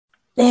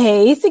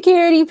Hey,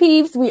 security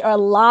peeps. We are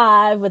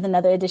live with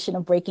another edition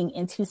of Breaking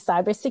into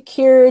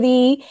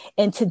Cybersecurity.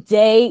 And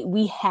today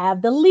we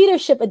have the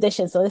leadership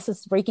edition. So this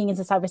is Breaking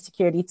into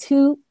Cybersecurity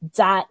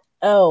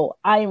 2.0.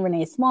 I am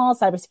Renee Small,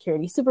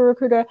 cybersecurity super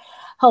recruiter,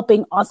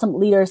 helping awesome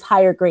leaders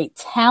hire great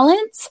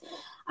talent.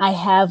 I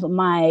have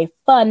my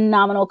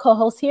phenomenal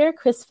co-host here,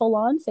 Chris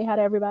Folon. Say hi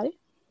to everybody.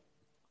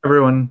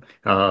 Everyone.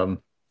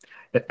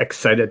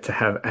 Excited to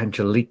have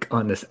Angelique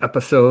on this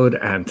episode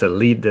and to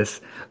lead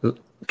this,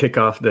 kick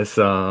off this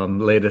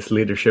latest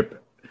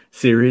leadership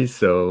series.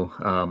 So,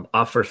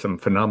 offer some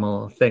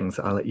phenomenal things.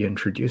 I'll let you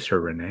introduce her,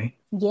 Renee.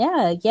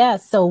 Yeah.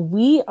 So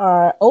we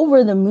are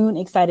over the moon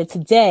excited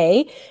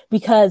today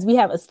because we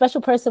have a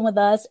special person with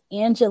us,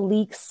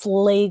 Angelique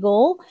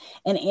Slagle.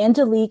 And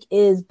Angelique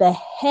is the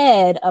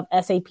head of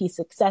SAP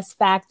Success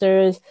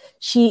Factors.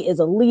 She is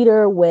a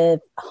leader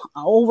with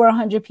over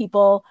 100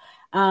 people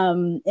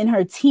in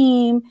her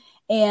team.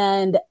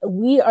 And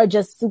we are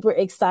just super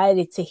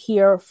excited to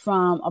hear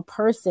from a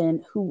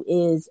person who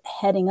is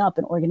heading up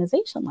an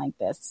organization like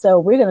this. So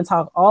we're going to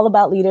talk all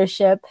about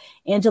leadership.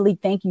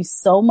 Angelique, thank you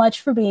so much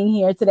for being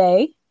here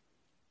today.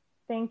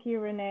 Thank you,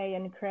 Renee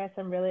and Chris.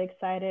 I'm really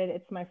excited.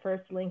 It's my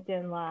first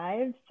LinkedIn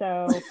Live,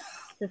 so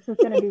this is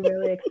going to be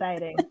really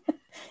exciting.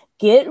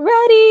 Get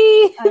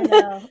ready. I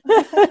know.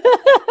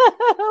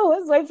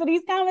 Let's wait for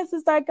these comments to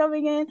start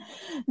coming in.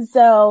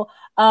 So,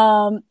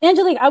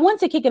 Angelique, I want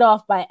to kick it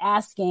off by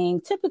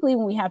asking, typically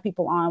when we have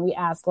people on, we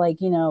ask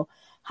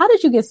how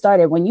did you get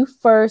started when you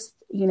first,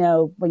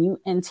 when you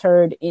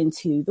entered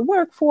into the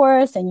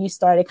workforce and you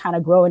started kind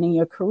of growing in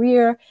your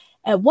career?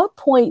 At what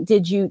point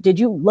did you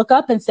look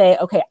up and say,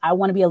 okay, I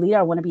want to be a leader,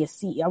 I want to be a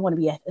CEO, I want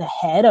to be a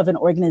head of an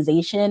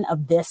organization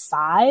of this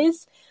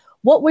size?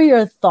 What were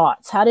your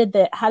thoughts? How did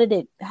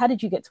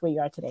you get to where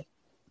you are today?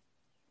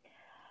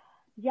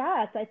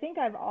 Yes, I think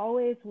I've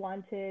always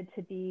wanted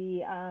to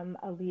be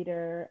a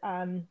leader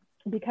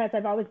because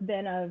I've always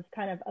been of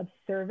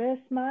service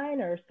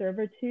mind or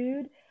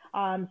servitude.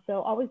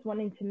 So always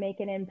wanting to make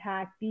an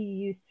impact, be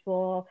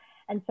useful.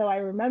 And so I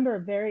remember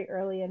very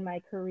early in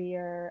my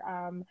career,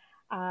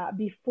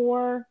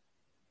 before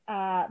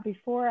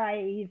I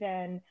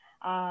even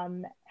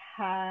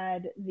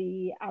had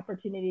the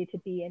opportunity to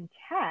be in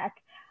tech,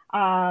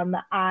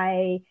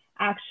 I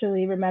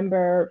actually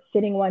remember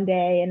sitting one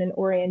day in an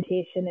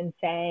orientation and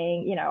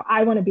saying,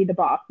 I want to be the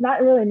boss,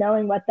 not really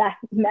knowing what that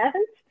meant.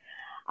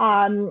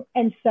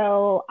 And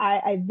so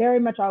I very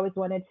much always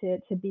wanted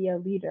to be a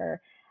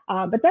leader.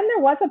 But then there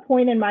was a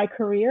point in my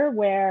career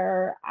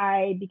where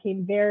I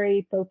became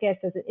very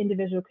focused as an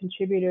individual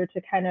contributor to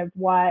kind of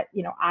what,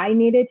 I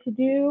needed to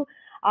do.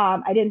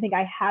 I didn't think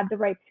I had the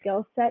right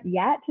skill set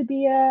yet to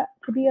be a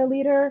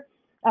leader.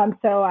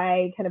 So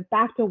I kind of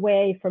backed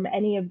away from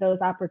any of those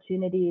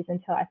opportunities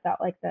until I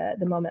felt like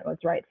the moment was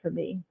right for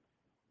me.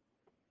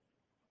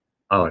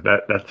 Oh,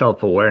 that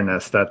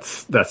self-awareness,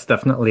 that's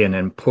definitely an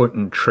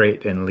important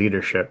trait in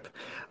leadership.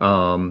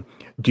 Um,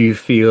 do you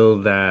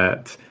feel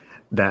that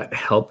that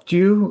helped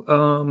you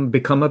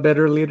become a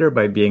better leader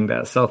by being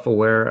that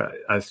self-aware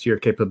as to your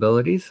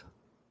capabilities?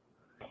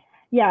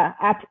 Yeah,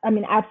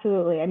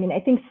 absolutely. I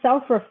think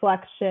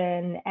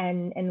self-reflection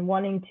and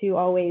wanting to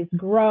always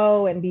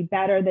grow and be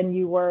better than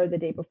you were the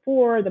day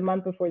before, the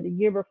month before, the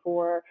year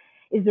before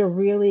is a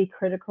really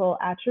critical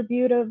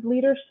attribute of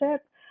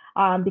leadership.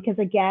 Because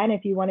again,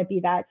 if you want to be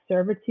that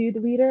servitude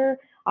leader,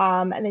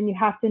 and then you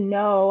have to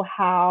know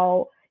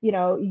how,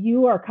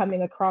 you are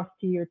coming across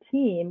to your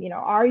team.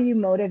 Are you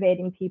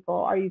motivating people?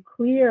 Are you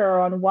clear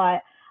on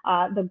what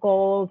the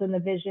goals and the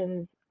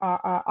visions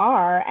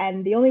are?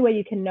 And the only way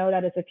you can know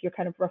that is if you're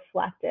kind of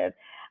reflective.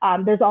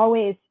 There's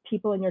always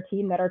people in your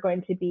team that are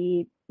going to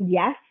be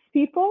yes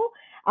people,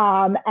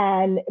 but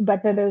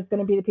then there's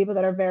going to be the people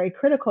that are very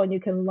critical, and you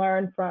can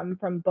learn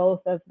from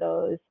both of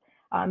those.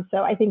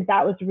 So I think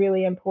that was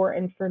really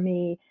important for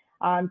me,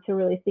 to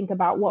really think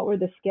about what were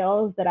the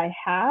skills that I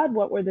had,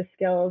 what were the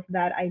skills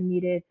that I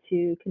needed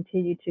to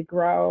continue to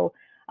grow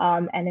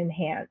and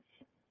enhance.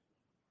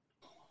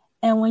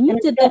 And when you And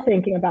I'm did still that,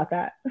 thinking about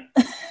that.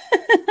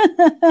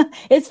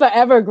 it's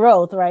forever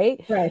growth,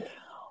 right? Right.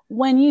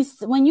 When you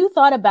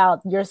thought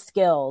about your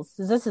skills,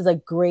 this is a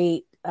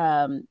great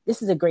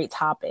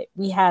topic.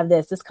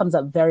 This comes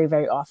up very,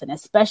 very often,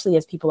 especially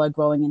as people are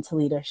growing into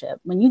leadership.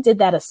 When you did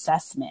that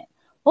assessment,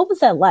 what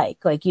was that like?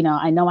 I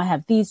know I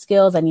have these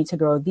skills, I need to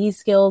grow these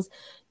skills.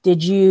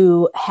 Did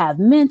you have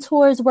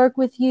mentors work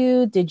with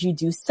you? Did you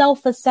do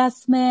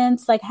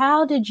self-assessments?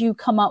 How did you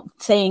come up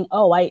saying,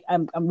 oh,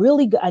 I'm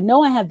really good. I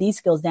know I have these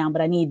skills down,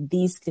 but I need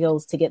these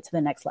skills to get to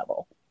the next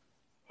level?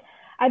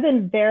 I've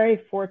been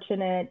very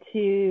fortunate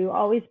to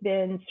always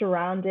been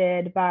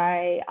surrounded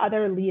by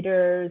other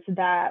leaders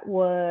that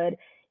would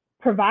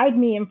provide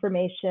me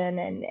information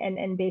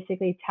and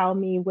basically tell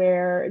me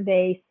where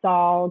they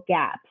saw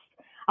gaps,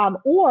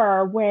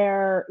 or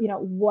where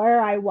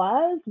I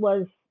was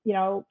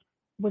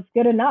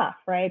good enough,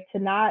 right? To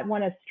not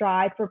want to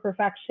strive for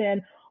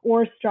perfection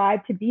or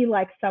strive to be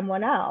like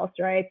someone else,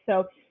 right?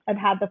 So I've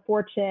had the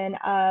fortune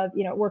of,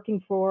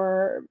 working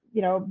for,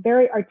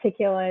 very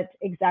articulate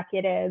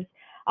executives.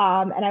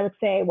 And I would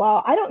say,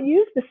 well, I don't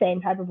use the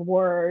same type of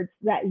words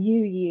that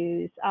you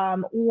use.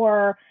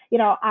 Or,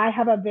 I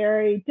have a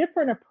very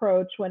different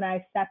approach when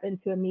I step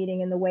into a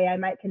meeting in the way I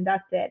might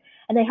conduct it.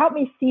 And they help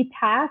me see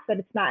past that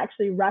it's not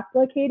actually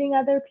replicating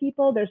other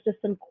people. There's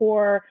just some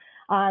core,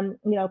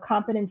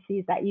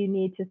 competencies that you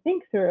need to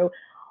think through.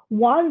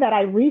 One that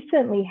I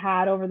recently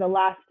had over the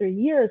last 3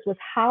 years was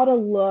how to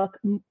look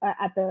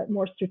at the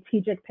more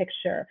strategic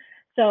picture.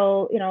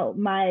 So,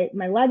 my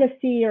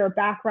legacy or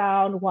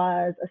background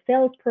was a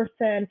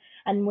salesperson.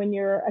 And when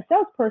you're a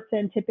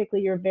salesperson, typically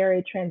you're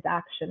very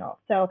transactional.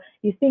 So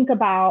you think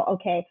about,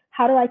 okay,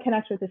 how do I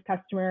connect with this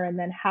customer? And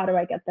then how do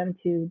I get them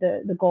to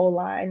the goal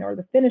line or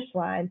the finish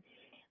line?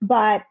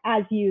 But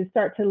as you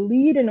start to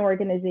lead an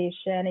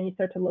organization and you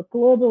start to look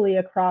globally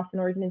across an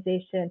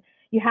organization,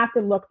 you have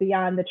to look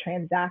beyond the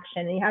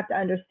transaction and you have to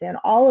understand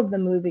all of the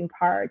moving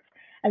parts.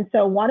 And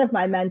so one of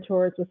my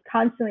mentors was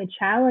constantly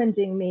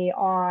challenging me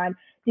on,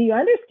 do you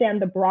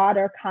understand the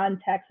broader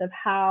context of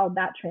how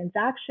that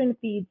transaction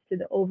feeds to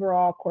the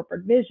overall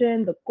corporate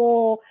vision, the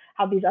goal,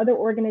 how these other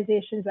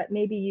organizations that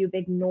maybe you've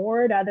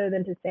ignored other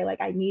than to say,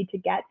 like, I need to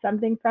get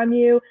something from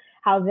you,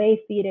 how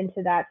they feed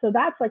into that. So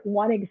that's like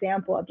one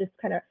example of just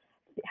kind of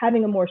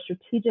having a more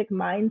strategic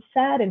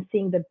mindset and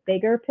seeing the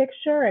bigger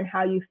picture and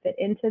how you fit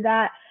into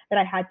that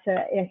I had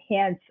to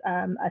enhance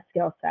my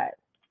skill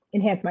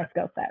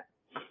set.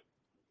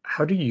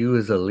 How do you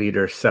as a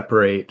leader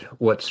separate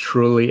what's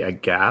truly a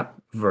gap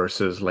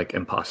versus like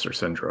imposter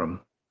syndrome?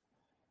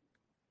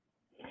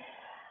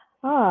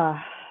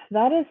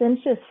 That is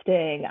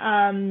interesting.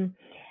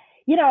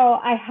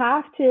 I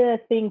have to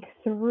think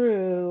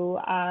through,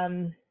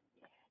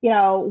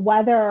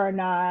 whether or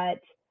not,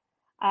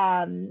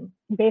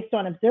 based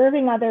on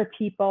observing other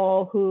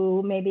people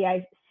who maybe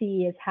I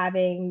see as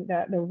having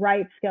the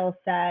right skill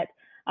set,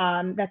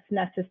 that's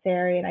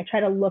necessary. And I try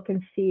to look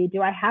and see,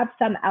 do I have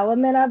some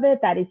element of it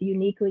that is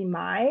uniquely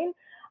mine?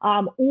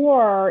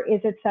 Or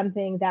is it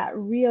something that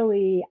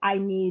really I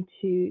need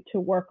to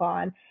work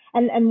on?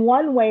 And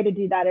one way to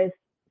do that is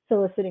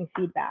soliciting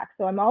feedback.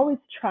 So I'm always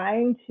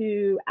trying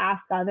to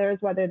ask others,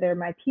 whether they're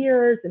my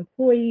peers,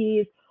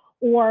 employees,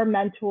 or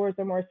mentors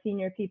or more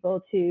senior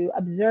people, to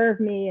observe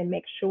me and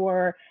make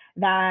sure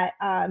that,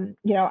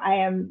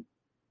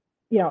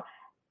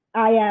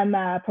 I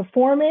am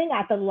performing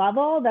at the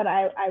level that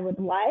I would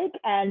like.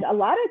 And a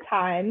lot of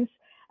times,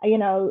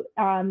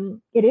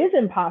 it is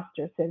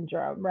imposter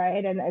syndrome,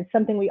 right? And it's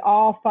something we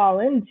all fall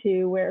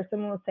into, where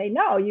someone will say,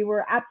 no, you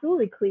were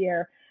absolutely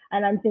clear.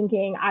 And I'm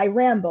thinking, I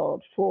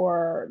rambled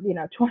for,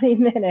 20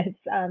 minutes.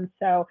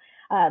 So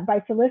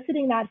by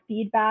soliciting that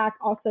feedback,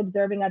 also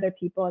observing other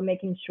people and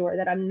making sure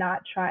that I'm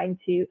not trying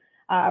to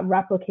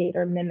replicate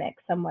or mimic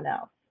someone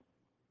else.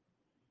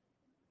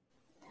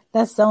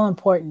 That's so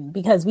important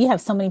because we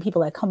have so many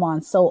people that come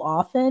on so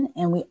often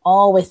and we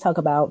always talk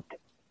about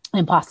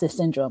imposter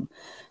syndrome.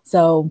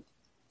 So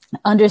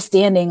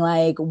understanding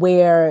like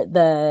where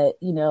the,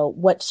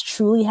 what's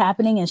truly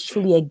happening is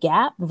truly a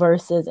gap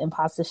versus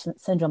imposter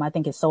syndrome, I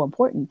think is so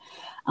important.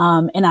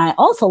 And I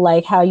also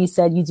like how you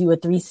said you do a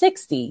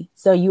 360.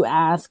 So you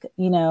ask,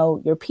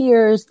 your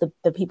peers,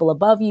 the people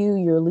above you,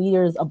 your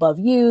leaders above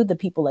you, the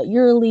people that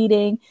you're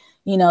leading,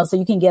 so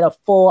you can get a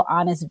full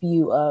honest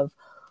view of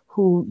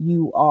who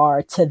you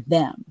are to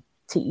them,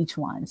 to each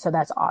one. So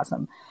that's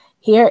awesome.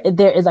 Here,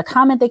 there is a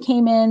comment that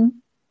came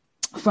in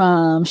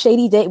from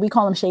Shady Dave. We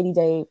call him Shady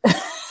Dave.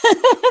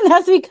 And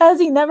that's because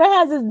he never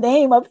has his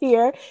name up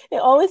here. It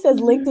always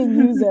says LinkedIn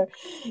user.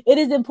 It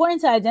is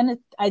important to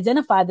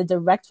identify the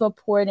direct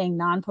reporting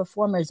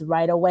non-performers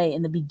right away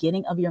in the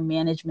beginning of your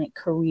management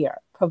career.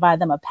 Provide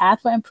them a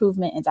path for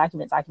improvement and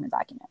document.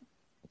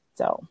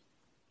 So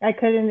I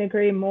couldn't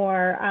agree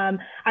more.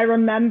 I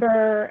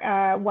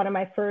remember one of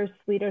my first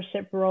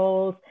leadership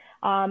roles.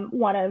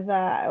 One of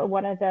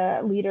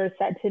the leaders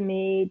said to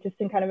me, just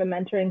in kind of a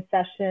mentoring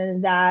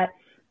session, that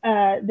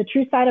the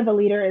true sign of a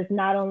leader is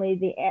not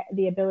only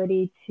the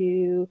ability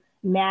to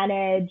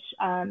manage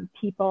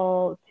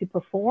people to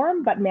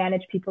perform, but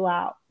manage people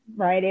out.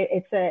 Right?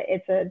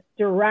 It's a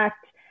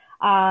direct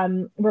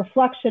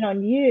reflection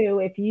on you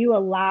if you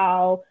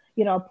allow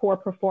poor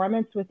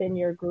performance within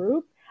your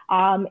group.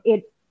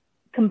 It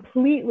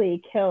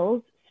completely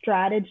kills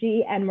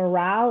strategy and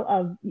morale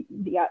of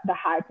the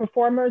high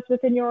performers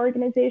within your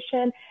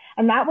organization.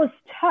 And that was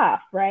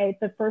tough, right?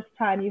 The first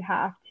time you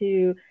have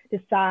to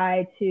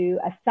decide to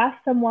assess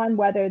someone,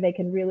 whether they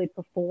can really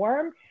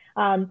perform,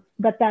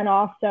 but then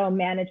also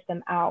manage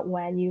them out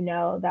when you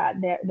know that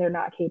they're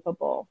not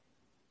capable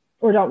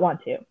or don't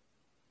want to.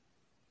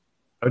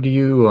 How do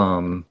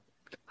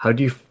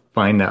you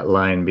find that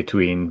line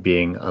between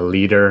being a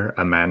leader,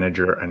 a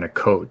manager, and a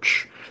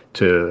coach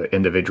to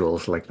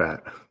individuals like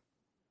that?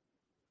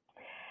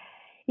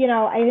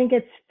 I think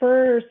it's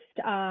first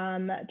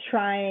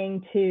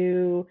trying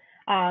to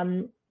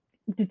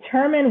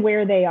determine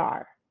where they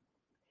are.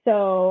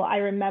 So I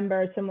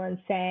remember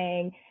someone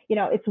saying,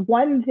 it's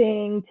one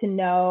thing to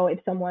know if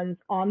someone's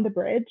on the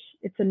bridge.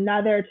 It's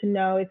another to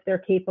know if they're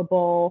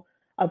capable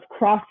of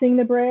crossing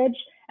the bridge.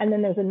 And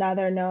then there's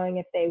another knowing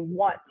if they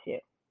want to.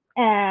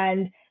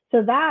 And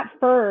so that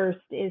first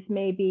is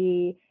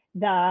maybe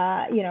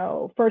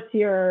first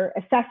you're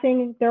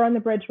assessing they're on the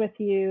bridge with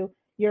you,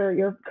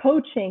 you're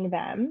coaching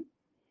them.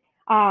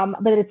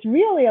 But it's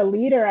really a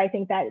leader, I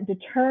think, that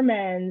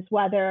determines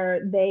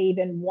whether they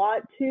even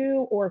want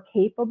to or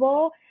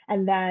capable,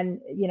 and then,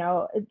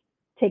 it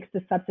takes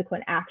the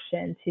subsequent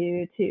action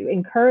to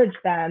encourage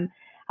them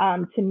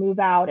to move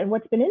out. And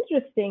what's been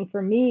interesting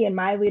for me in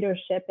my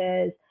leadership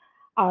is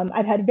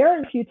I've had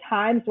very few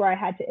times where I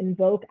had to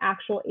invoke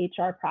actual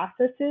HR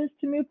processes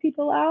to move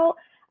people out.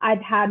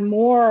 I've had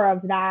more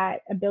of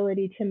that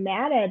ability to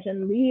manage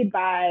and lead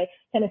by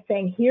kind of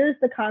saying, here's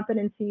the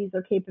competencies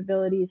or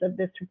capabilities of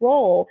this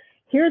role.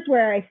 Here's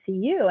where I see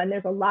you. And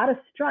there's a lot of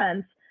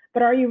strengths,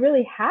 but are you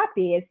really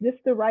happy? Is this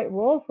the right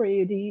role for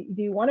you? Do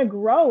you want to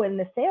grow in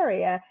this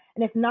area?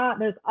 And if not,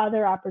 there's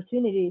other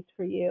opportunities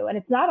for you. And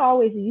it's not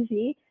always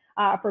easy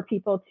for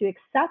people to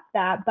accept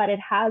that, but it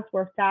has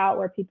worked out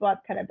where people have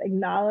kind of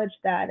acknowledged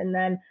that and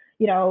then,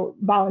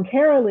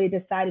 voluntarily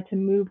decided to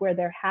move where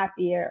they're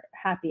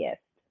happiest.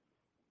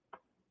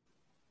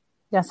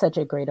 That's such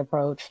a great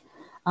approach.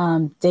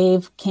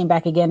 Dave came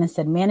back again and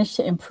said, manage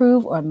to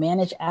improve or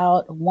manage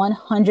out.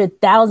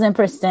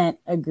 100,000%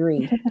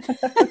 agree.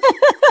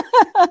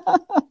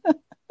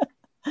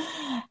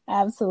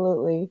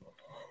 Absolutely.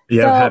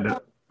 Yeah,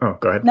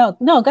 go ahead.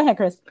 No, go ahead,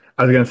 Chris.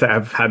 I was going to say,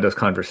 I've had those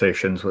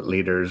conversations with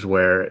leaders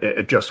where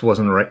it just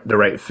wasn't the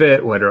right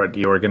fit, whether at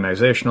the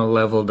organizational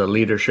level, the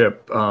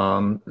leadership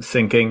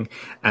sinking.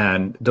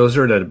 And those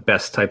are the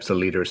best types of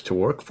leaders to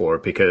work for,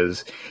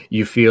 because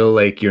you feel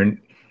like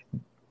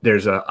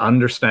there's an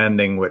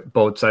understanding with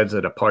both sides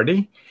of the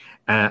party,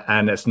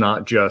 and it's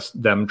not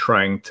just them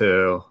trying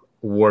to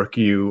work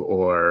you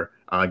or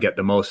get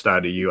the most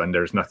out of you, and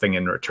there's nothing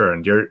in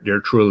return.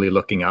 You're truly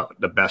looking out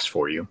the best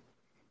for you.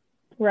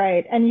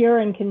 Right. And you're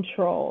in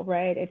control,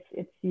 right?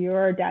 It's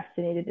your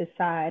destiny to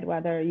decide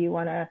whether you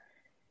want to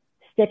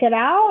stick it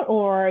out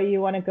or you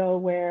want to go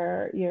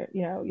where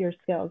your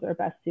skills are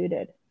best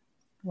suited.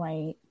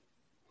 Right.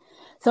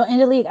 So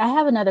Angelique, I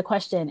have another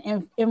question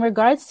in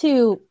regards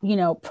to,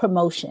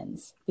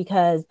 promotions,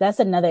 because that's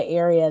another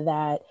area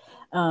that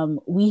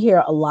we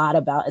hear a lot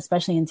about,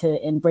 especially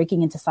in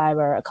breaking into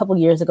cyber. A couple of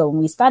years ago, when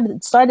we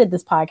started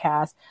this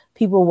podcast,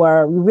 we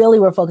really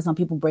were focused on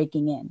people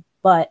breaking in.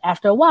 But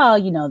after a while,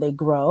 they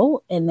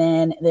grow and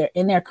then they're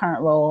in their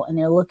current role and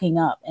they're looking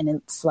up and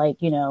it's like,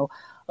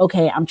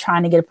 okay, I'm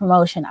trying to get a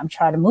promotion. I'm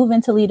trying to move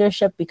into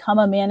leadership, become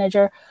a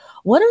manager.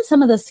 What are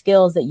some of the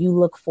skills that you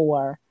look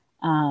for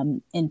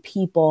in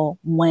people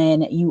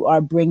when you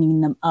are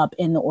bringing them up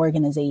in the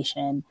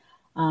organization?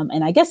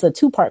 And I guess a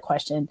two-part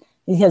question,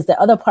 because the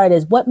other part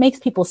is what makes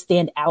people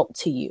stand out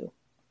to you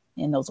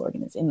in the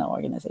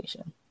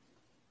organization?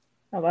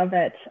 I love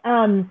it.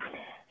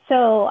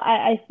 So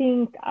I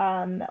think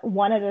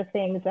one of the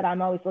things that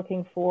I'm always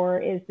looking for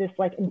is this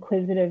like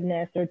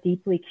inquisitiveness or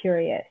deeply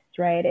curious,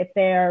 right? If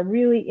they're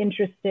really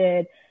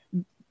interested,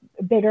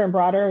 bigger and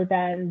broader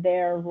than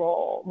their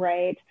role,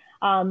 right?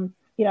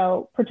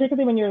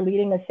 Particularly when you're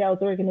leading a sales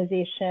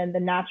organization, the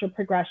natural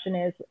progression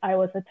is I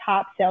was a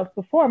top sales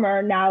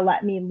performer. Now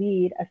let me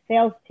lead a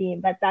sales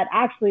team. But that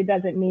actually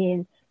doesn't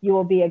mean you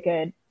will be a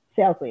good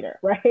sales leader,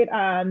 right?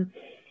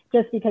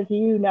 Just because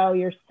you know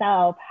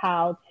yourself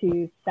how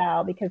to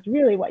sell, because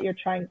really what you're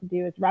trying to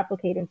do is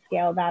replicate and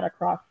scale that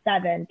across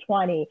 7,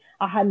 20,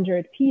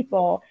 100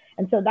 people.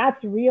 And so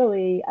that's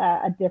really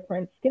a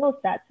different skill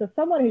set. So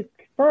someone who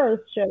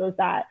first shows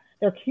that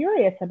they're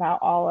curious about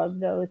all of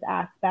those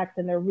aspects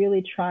and they're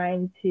really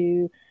trying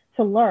to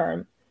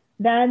learn.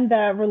 Then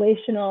the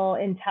relational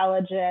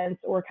intelligence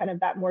or kind of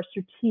that more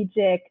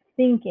strategic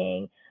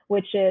thinking,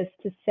 which is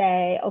to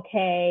say,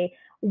 okay,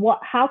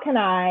 how can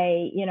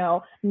I,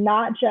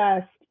 not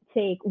just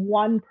take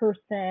one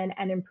person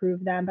and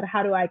improve them, but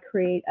how do I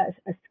create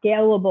a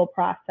scalable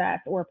process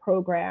or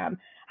program?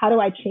 How do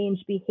I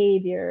change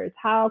behaviors?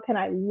 How can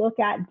I look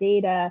at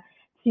data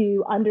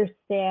to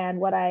understand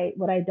what I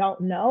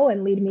don't know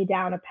and lead me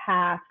down a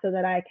path so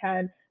that I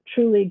can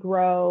truly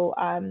grow,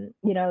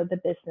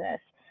 the business.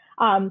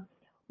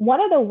 One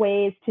of the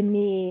ways to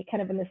me,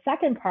 kind of in the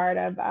second part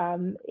of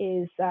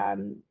is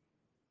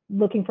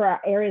looking for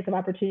areas of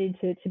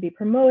opportunity to be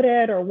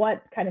promoted, or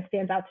what kind of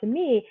stands out to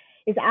me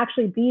is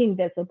actually being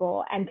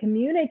visible and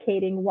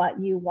communicating what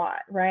you want,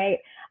 right?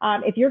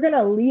 If you're going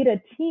to lead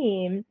a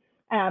team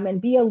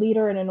and be a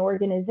leader in an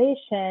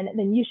organization,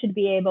 then you should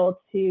be able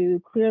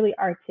to clearly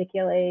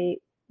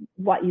articulate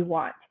what you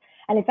want.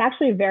 And it's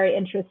actually very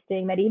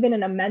interesting that even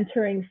in a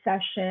mentoring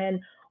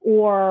session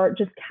or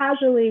just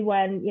casually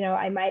when,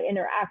 I might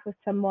interact with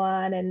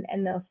someone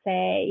and they'll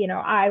say,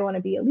 I want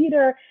to be a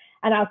leader.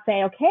 And I'll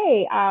say,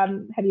 okay,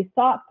 have you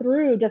thought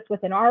through just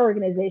within our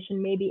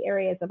organization, maybe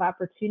areas of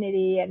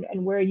opportunity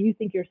and where you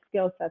think your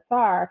skill sets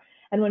are?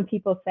 And when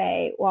people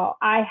say, well,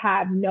 I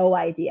have no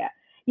idea,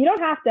 you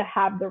don't have to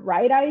have the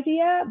right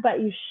idea,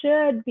 but you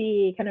should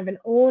be kind of an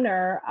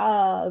owner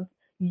of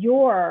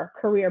your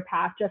career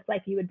path, just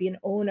like you would be an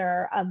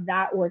owner of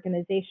that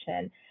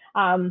organization.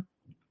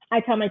 I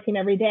tell my team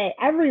every day,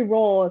 every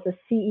role is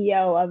a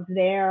CEO of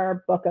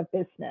their book of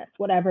business,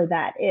 whatever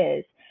that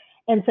is.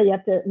 And so you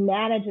have to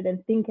manage it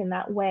and think in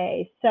that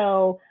way.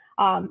 So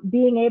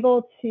being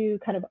able to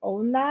kind of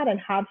own that and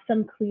have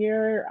some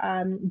clear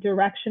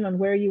direction on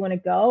where you want to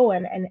go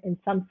and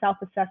some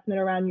self-assessment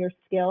around your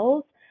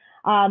skills,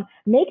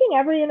 making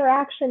every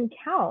interaction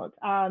count.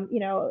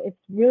 It's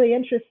really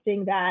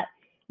interesting that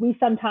we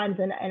sometimes,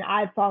 and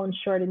I've fallen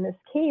short in this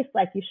case,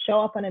 like you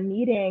show up on a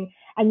meeting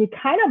and you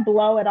kind of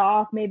blow it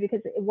off, maybe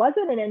because it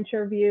wasn't an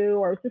interview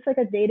or it's just like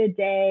a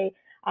day-to-day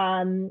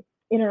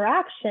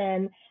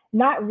interaction,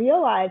 not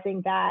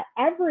realizing that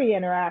every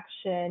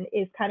interaction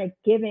is kind of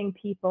giving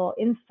people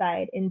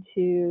insight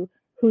into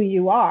who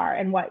you are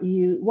and what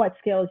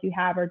skills you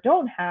have or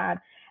don't have.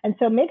 And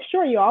so make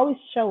sure you always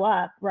show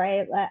up,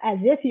 right, as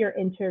if you're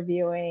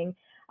interviewing.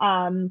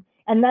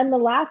 And then the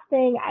last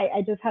thing,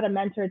 I just had a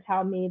mentor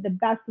tell me, the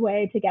best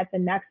way to get the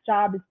next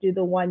job is do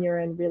the one you're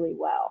in really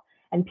well.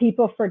 And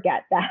people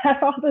forget that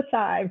all the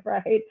time,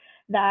 right?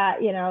 That,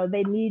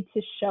 they need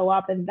to show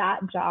up in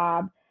that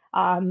job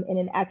in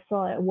an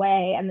excellent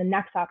way, and the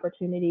next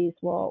opportunities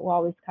will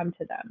always come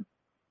to them.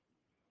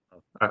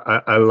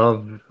 I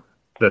love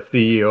the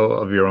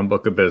CEO of your own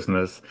book of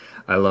business.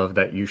 I love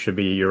that you should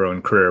be your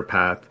own career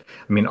path.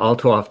 I mean, all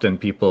too often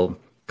people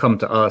come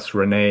to us,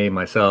 Renee,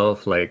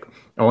 myself, like,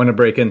 I want to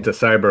break into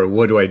cyber.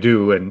 What do I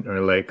do? And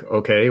are like,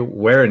 okay,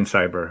 where in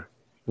cyber?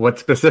 What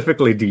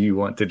specifically do you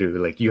want to do?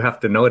 Like, you have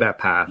to know that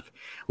path.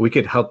 We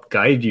could help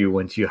guide you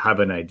once you have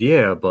an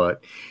idea.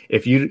 But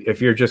if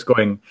you're just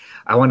going,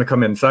 I want to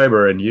come in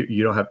cyber, and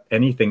you don't have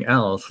anything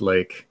else,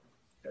 like,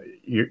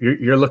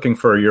 you're looking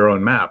for your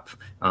own map.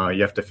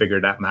 You have to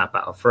figure that map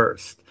out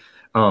first.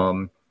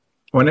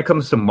 When it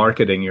comes to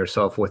marketing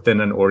yourself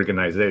within an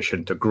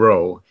organization to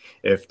grow,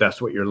 if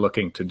that's what you're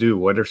looking to do,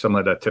 what are some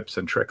of the tips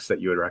and tricks that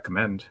you would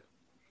recommend?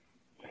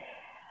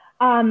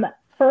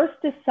 First,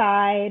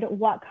 decide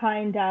what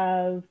kind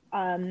of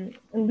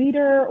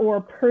leader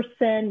or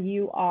person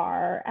you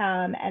are.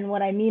 And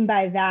what I mean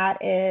by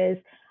that is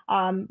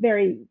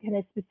very kind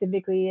of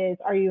specifically is,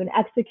 are you an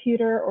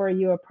executor or are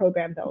you a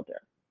program builder?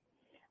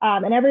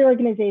 And every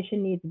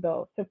organization needs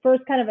both. So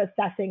first, kind of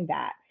assessing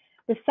that.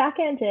 The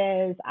second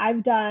is,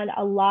 I've done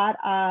a lot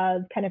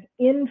of kind of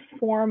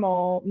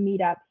informal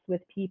meetups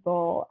with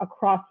people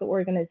across the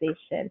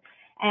organization.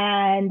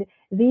 And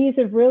these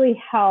have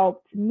really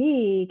helped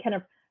me kind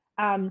of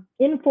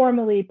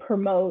informally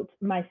promote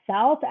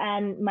myself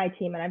and my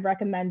team. And I've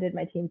recommended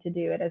my team to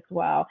do it as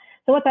well.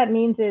 So what that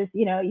means is,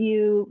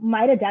 you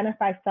might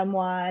identify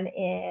someone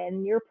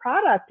in your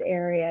product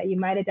area. You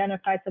might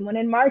identify someone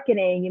in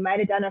marketing. You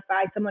might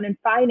identify someone in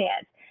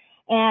finance.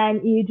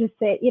 And you just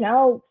say,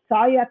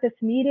 saw you at this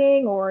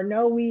meeting, or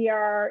know we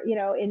are,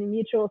 in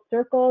mutual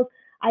circles.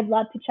 I'd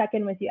love to check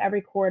in with you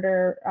every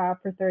quarter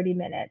for 30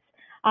 minutes.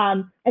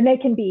 And they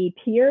can be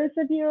peers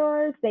of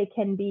yours. They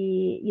can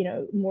be,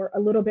 a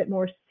little bit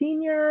more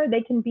senior.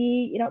 They can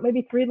be,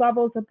 maybe 3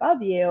 levels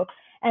above you.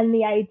 And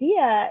the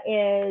idea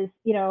is,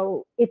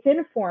 it's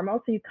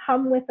informal. So you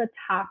come with a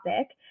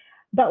topic.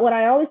 But what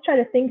I always try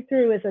to think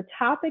through is a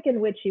topic in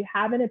which you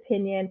have an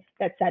opinion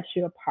that sets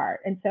you apart.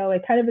 And so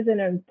it kind of is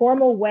an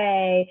informal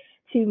way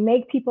to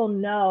make people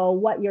know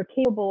what you're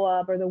capable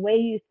of, or the way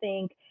you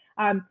think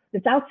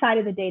that's outside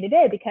of the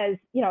day-to-day. Because,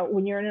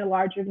 when you're in a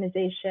large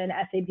organization,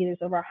 SAP, there's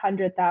over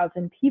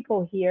 100,000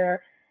 people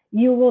here,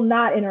 you will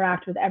not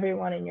interact with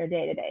everyone in your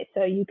day-to-day.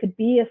 So you could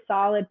be a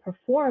solid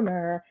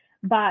performer,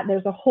 but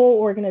there's a whole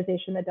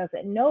organization that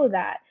doesn't know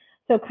that.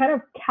 So kind of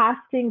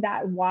casting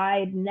that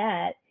wide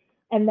net,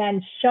 and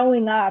then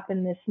showing up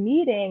in this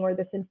meeting or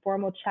this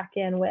informal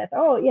check-in with,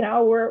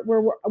 we're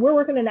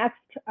working on the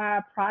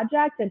next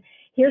project, and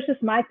here's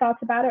just my thoughts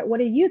about it. What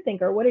do you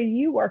think, or what are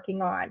you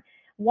working on?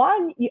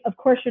 One, of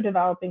course, you're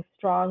developing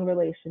strong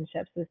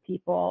relationships with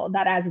people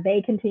that, as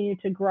they continue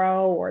to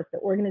grow or as the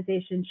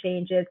organization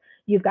changes,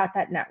 you've got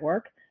that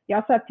network. You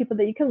also have people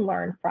that you can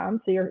learn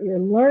from. So you're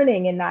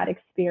learning in that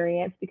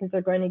experience because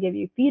they're going to give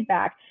you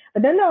feedback,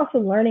 but then they're also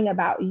learning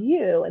about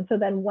you. And so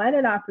then when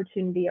an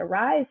opportunity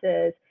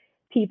arises,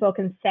 people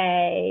can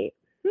say,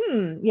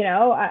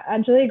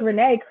 Angelique,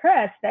 Renee,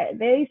 Chris,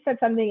 they said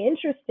something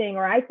interesting,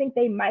 or I think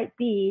they might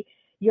be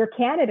your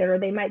candidate, or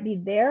they might be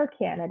their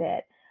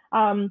candidate.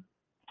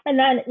 And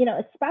then,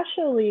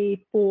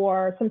 especially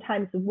for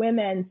sometimes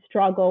women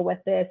struggle with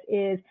this,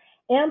 is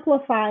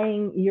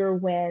amplifying your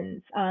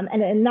wins,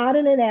 and not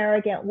in an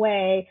arrogant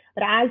way,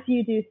 but as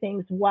you do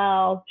things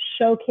well,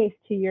 showcase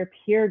to your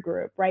peer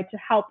group, right, to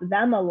help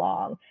them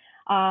along.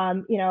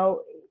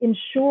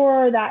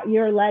 Ensure that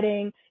you're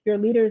letting your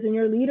leaders and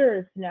your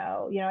leaders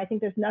know. I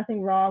think there's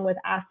nothing wrong with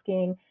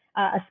asking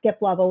a skip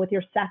level with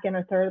your second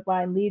or third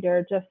line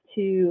leader just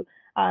to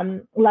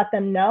let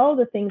them know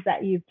the things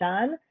that you've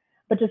done,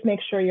 but just make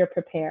sure you're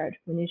prepared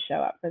when you show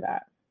up for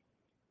that.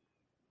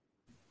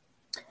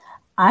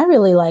 I'm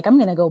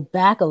going to go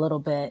back a little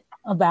bit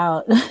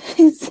about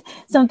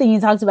something you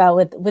talked about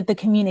with the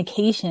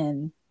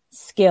communication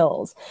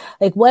skills.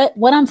 Like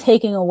what I'm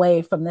taking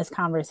away from this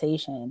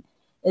conversation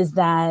is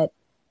that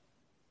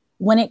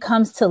when it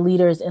comes to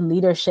leaders and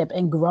leadership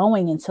and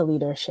growing into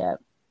leadership,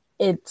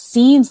 it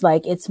seems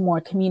like it's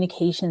more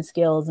communication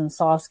skills and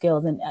soft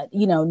skills and,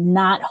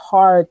 not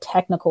hard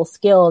technical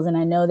skills. And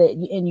I know that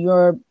in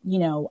your,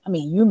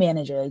 you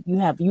manage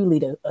you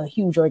lead a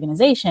huge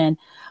organization,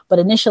 but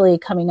initially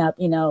coming up,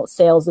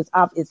 sales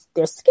is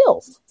their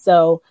skills.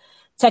 So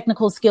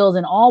technical skills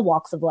in all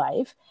walks of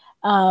life.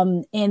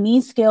 And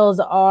these skills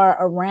are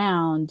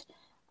around,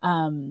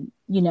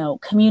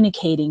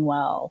 communicating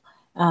well,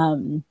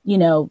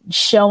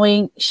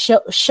 showing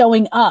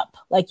up,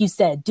 like you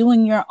said,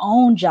 doing your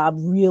own job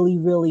really,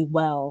 really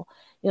well.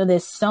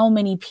 There's so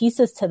many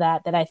pieces to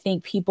that I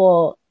think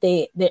people,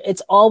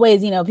 it's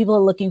always, people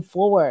are looking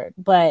forward,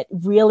 but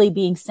really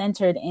being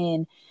centered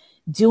in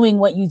doing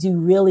what you do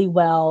really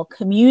well,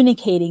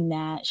 communicating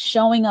that,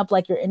 showing up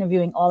like you're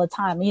interviewing all the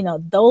time,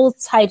 those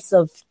types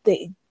of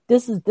things.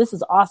 This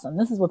is awesome.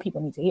 This is what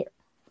people need to hear.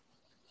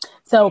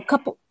 So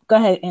go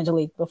ahead,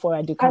 Angelique, before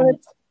I do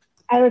comments.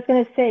 I was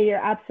going to say, you're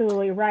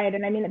absolutely right.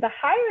 And I mean, the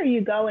higher you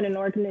go in an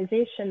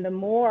organization, the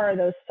more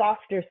those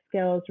softer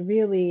skills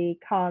really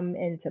come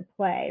into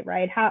play,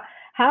 right?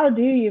 How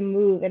do you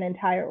move an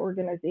entire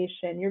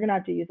organization? You're going to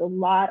have to use a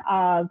lot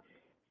of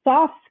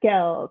soft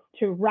skills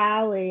to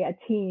rally a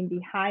team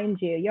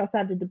behind you. You also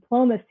have the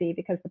diplomacy,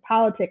 because the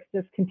politics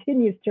just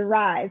continues to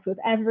rise with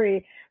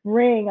every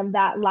ring of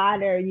that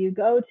ladder you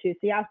go to. So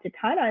you have to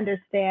kind of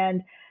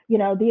understand the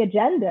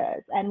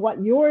agendas and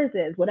what yours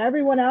is, what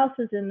everyone else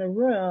is in the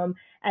room,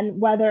 and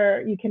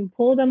whether you can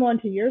pull them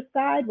onto your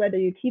side, whether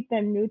you keep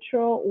them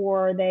neutral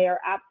or they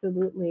are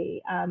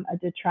absolutely a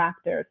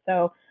detractor.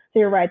 So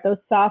you're right, those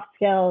soft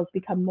skills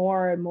become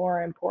more and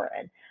more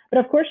important.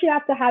 But of course, you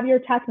have to have your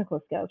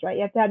technical skills, right?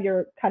 You have to have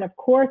your kind of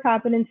core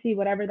competency,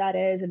 whatever that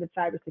is, if it's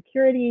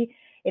cybersecurity,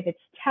 if it's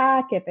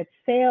tech, if it's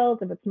sales,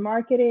 if it's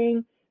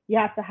marketing, you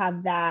have to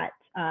have that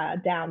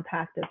down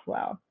packed as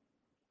well.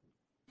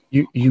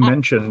 You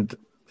mentioned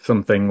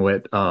something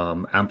with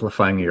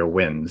amplifying your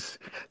wins.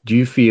 Do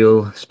you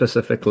feel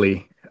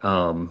specifically,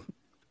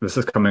 this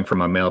is coming from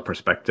a male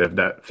perspective,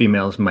 that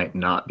females might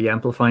not be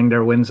amplifying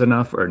their wins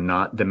enough or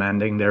not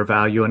demanding their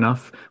value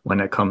enough when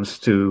it comes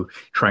to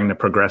trying to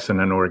progress in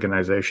an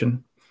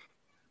organization?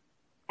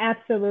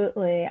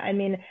 Absolutely. I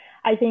mean,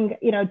 I think,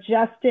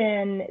 just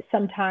in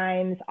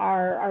sometimes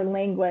our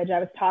language, I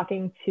was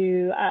talking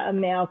to a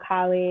male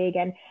colleague,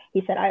 and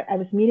he said, I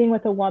was meeting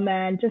with a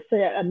woman, just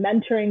a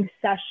mentoring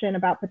session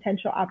about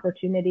potential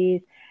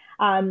opportunities.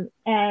 And,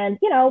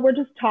 we're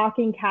just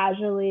talking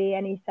casually.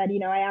 And he said,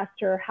 I asked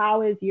her,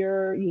 how is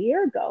your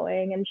year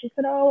going? And she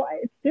said, oh,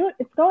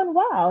 it's going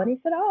well. And he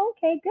said, oh,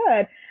 okay,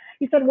 good.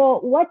 He said,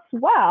 well, what's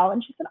well?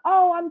 And she said,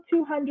 oh, I'm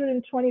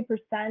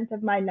 220%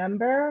 of my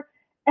number.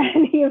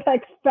 And he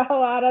like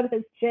fell out of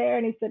his chair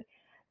and he said,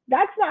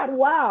 that's not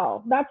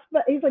wow.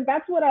 He's like,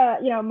 that's what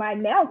my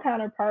male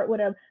counterpart would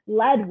have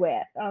led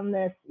with on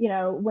this,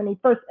 when he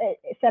first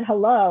said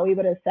hello, he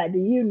would have said, do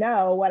you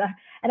know what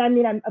and I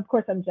mean, of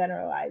course I'm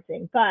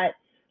generalizing, but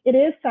it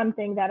is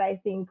something that I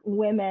think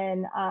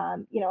women,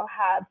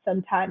 have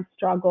sometimes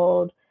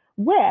struggled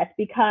with,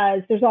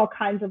 because there's all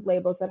kinds of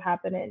labels that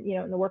happen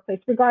in the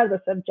workplace,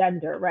 regardless of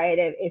gender, right?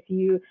 If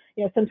you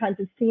sometimes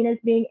it's seen as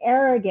being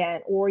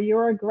arrogant or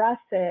you're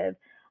aggressive,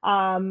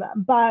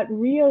 but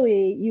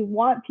really you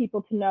want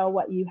people to know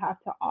what you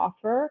have to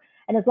offer.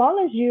 And as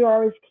long as you are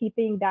always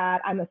keeping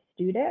that, I'm a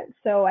student,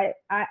 so I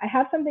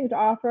have something to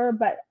offer,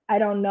 but I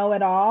don't know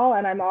it all,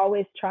 and I'm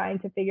always trying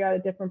to figure out a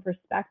different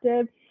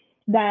perspective,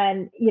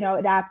 then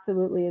it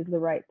absolutely is the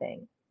right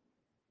thing.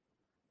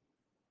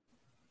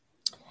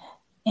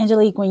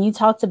 Angelique, when you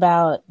talked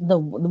about the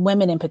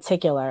women in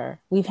particular,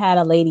 we've had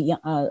a lady,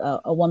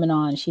 a woman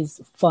on. She's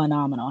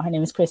phenomenal. Her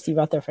name is Christy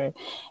Rutherford,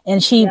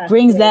 and she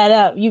brings that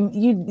up. You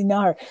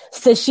know her,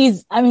 so she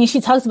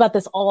talks about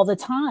this all the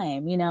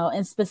time,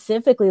 and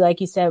specifically,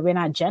 like you said, we're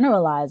not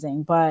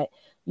generalizing, but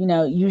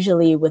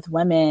usually with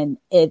women,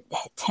 it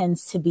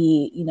tends to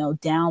be,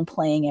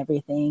 downplaying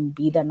everything,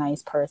 be the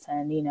nice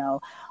person,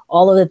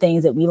 all of the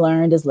things that we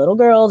learned as little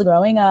girls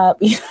growing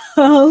up,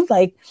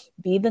 like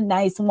be the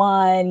nice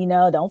one,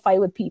 don't fight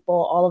with people,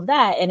 all of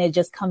that. And it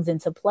just comes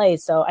into play.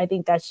 So I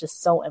think that's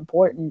just so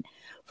important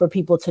for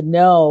people to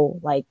know,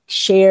 like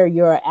share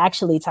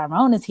actually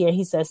Tyrone is here.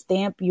 He says,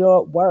 stamp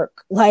your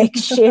work, like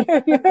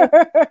share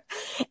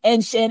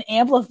and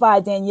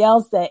amplify.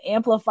 Danielle said,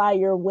 amplify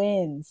your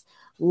wins.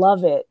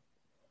 Love it.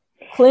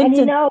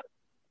 Clinton. And no,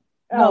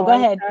 go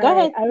ahead. Go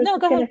ahead. I was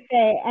going to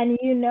say, and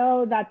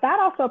that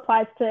also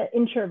applies to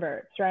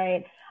introverts,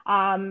 right?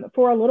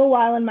 For a little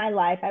while in my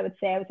life, I would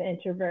say I was an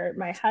introvert.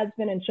 My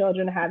husband and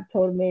children have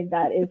told me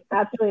that is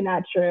absolutely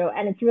not true,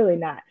 and it's really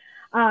not.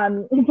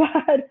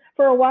 But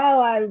for a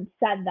while I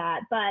said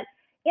that. But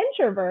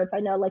introverts. I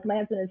know, like, my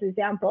husband is an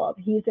example.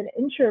 He's an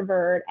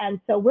introvert. And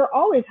so we're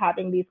always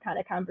having these kind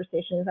of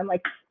conversations. I'm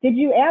like, did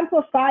you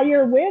amplify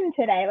your win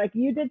today? Like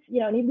you did,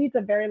 and he leads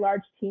a very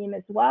large team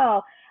as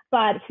well,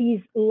 but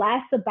he's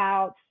less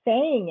about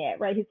saying it,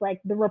 right? He's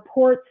like, the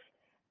reports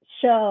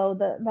show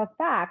the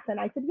facts. And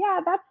I said, yeah,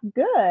 that's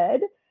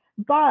good.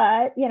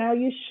 But,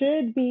 you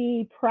should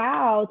be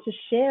proud to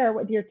share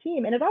with your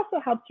team. And it also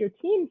helps your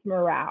team's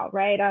morale,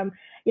 right?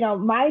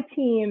 My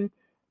team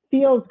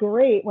feels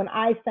great when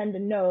I send a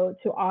note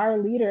to our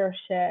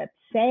leadership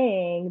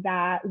saying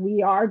that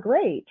we are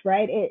great,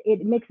 right?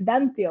 It makes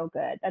them feel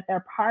good that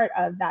they're part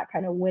of that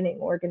kind of winning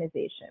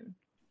organization.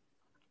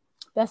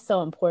 That's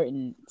so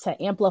important to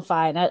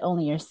amplify not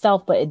only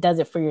yourself, but it does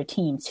it for your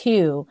team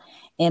too,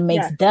 and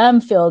makes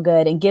them feel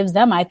good and gives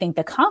them, I think,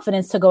 the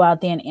confidence to go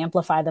out there and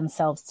amplify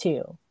themselves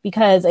too.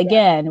 Because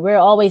again, we're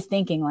always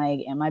thinking like,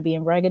 am I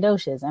being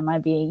braggadocious? Am I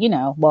being,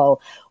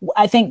 well,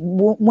 I think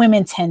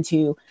women tend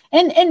to,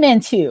 and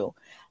men too,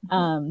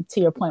 to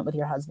your point with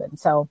your husband.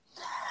 So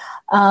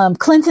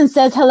Clinton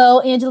says,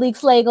 hello, Angelique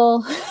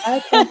Slagle. Hi,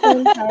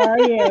 Clinton. How are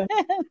you?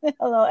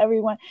 Hello,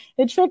 everyone.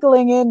 They're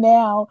trickling in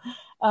now.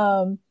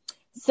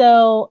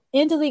 So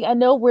Angelique, I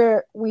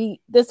know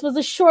this was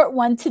a short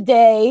one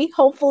today.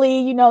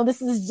 Hopefully,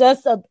 this is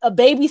just a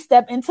baby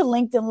step into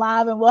LinkedIn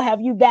Live, and we'll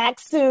have you back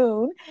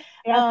soon.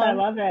 Yes, I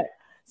love it.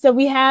 So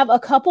we have a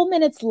couple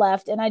minutes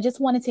left, and I just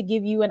wanted to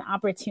give you an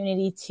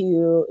opportunity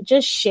to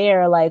just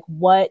share like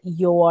what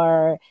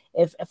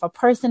if a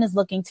person is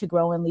looking to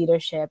grow in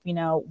leadership,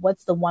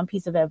 what's the one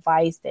piece of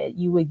advice that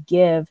you would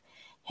give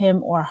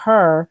him or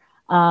her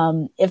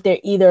if they're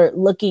either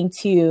looking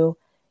to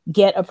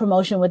get a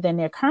promotion within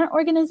their current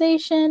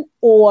organization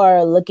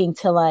or looking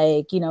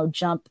to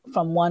jump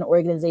from one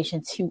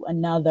organization to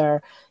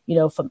another,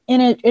 from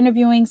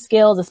interviewing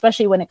skills,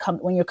 especially when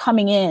you're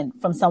coming in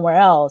from somewhere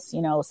else,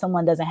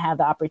 someone doesn't have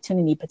the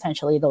opportunity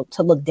potentially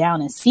to look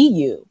down and see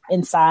you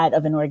inside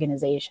of an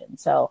organization.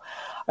 So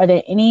are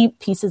there any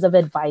pieces of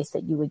advice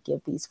that you would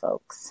give these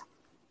folks?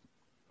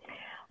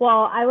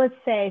 Well, I would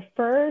say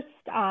first,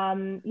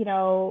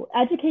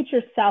 educate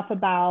yourself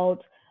about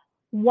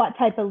what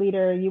type of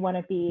leader you want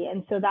to be.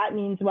 And so that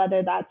means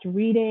whether that's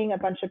reading a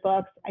bunch of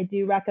books. I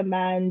do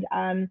recommend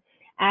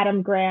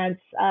Adam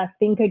Grant's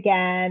Think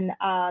Again.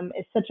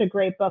 It's such a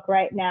great book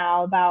right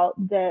now about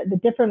the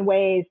different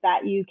ways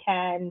that you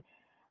can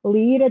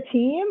lead a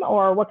team,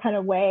 or what kind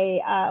of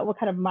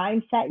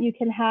mindset you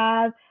can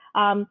have.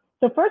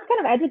 So first,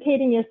 kind of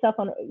educating yourself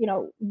on,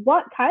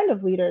 what kind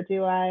of leader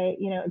do I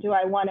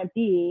want to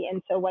be?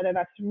 And so whether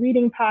that's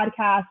reading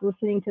podcasts,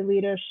 listening to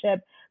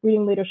leadership,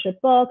 reading leadership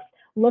books,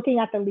 looking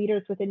at the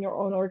leaders within your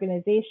own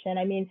organization.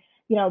 I mean,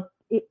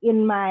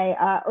 in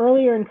my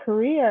earlier in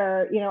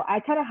career, I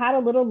kind of had a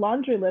little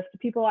laundry list of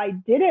people I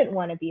didn't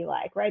want to be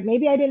like, right?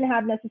 Maybe I didn't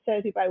have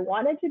necessarily people I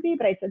wanted to be,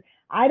 but I said,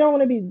 I don't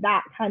want to be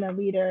that kind of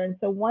leader. And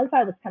so once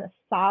I was kind of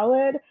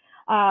solid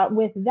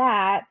with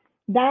that,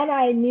 then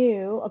I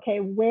knew, okay,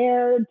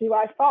 where do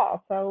I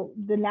fall? So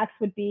the next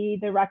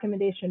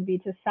recommendation would be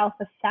to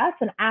self-assess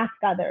and ask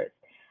others.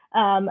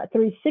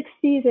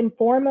 360s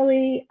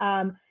informally,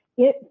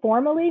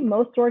 formally,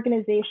 most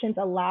organizations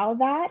allow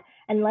that,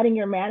 and letting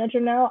your manager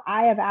know,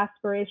 I have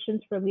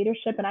aspirations for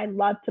leadership and I'd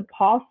love to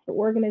pulse the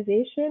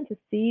organization to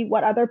see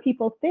what other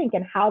people think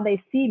and how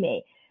they see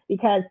me,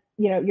 because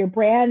your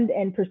brand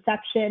and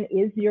perception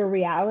is your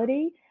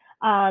reality.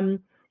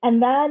 And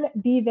then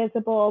be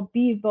visible,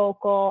 be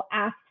vocal,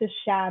 ask to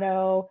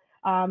shadow,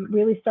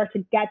 really start to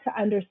get to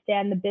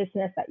understand the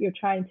business that you're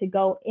trying to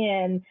go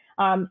in,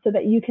 so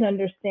that you can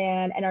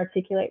understand and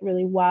articulate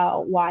really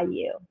well why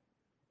you.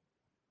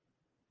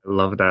 I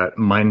love that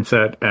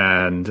mindset,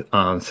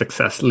 and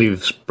success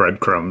leaves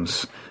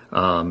breadcrumbs.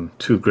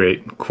 Two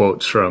great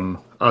quotes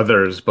from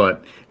others,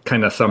 but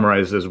kind of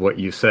summarizes what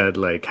you said,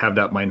 like have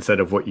that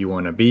mindset of what you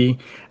want to be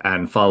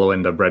and follow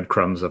in the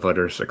breadcrumbs of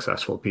other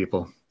successful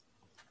people.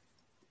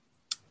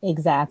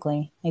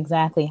 Exactly.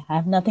 I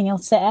have nothing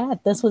else to add.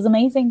 This was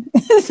amazing.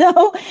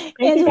 So,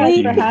 thank you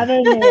guys for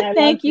having me.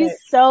 Thank you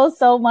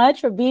so much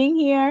for being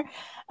here.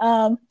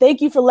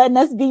 Thank you for letting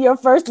us be your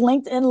first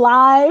LinkedIn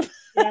Live.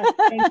 Yes,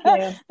 thank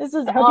you. This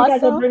is I hope awesome. You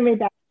guys will bring me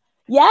back.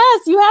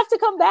 Yes, you have to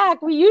come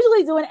back. We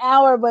usually do an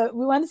hour, but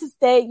we wanted to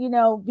stay,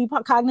 be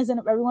cognizant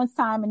of everyone's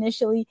time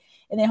initially.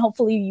 And then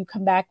hopefully you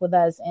come back with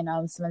us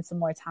and spend some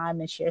more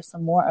time and share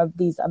some more of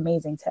these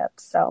amazing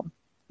tips. So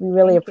we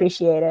really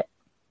appreciate it.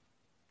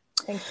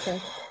 Thanks,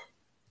 Chris.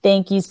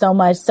 Thank you so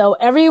much. So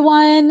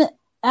everyone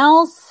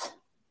else,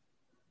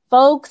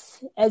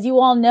 folks, as you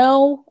all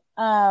know,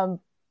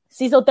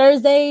 CISO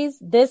Thursdays,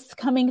 this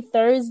coming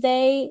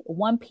Thursday,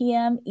 1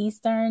 p.m.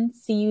 Eastern.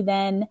 See you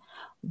then.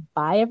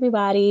 Bye,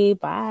 everybody.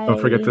 Bye.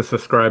 Don't forget to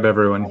subscribe,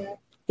 everyone.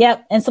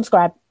 Yep, and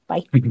subscribe.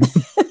 Bye.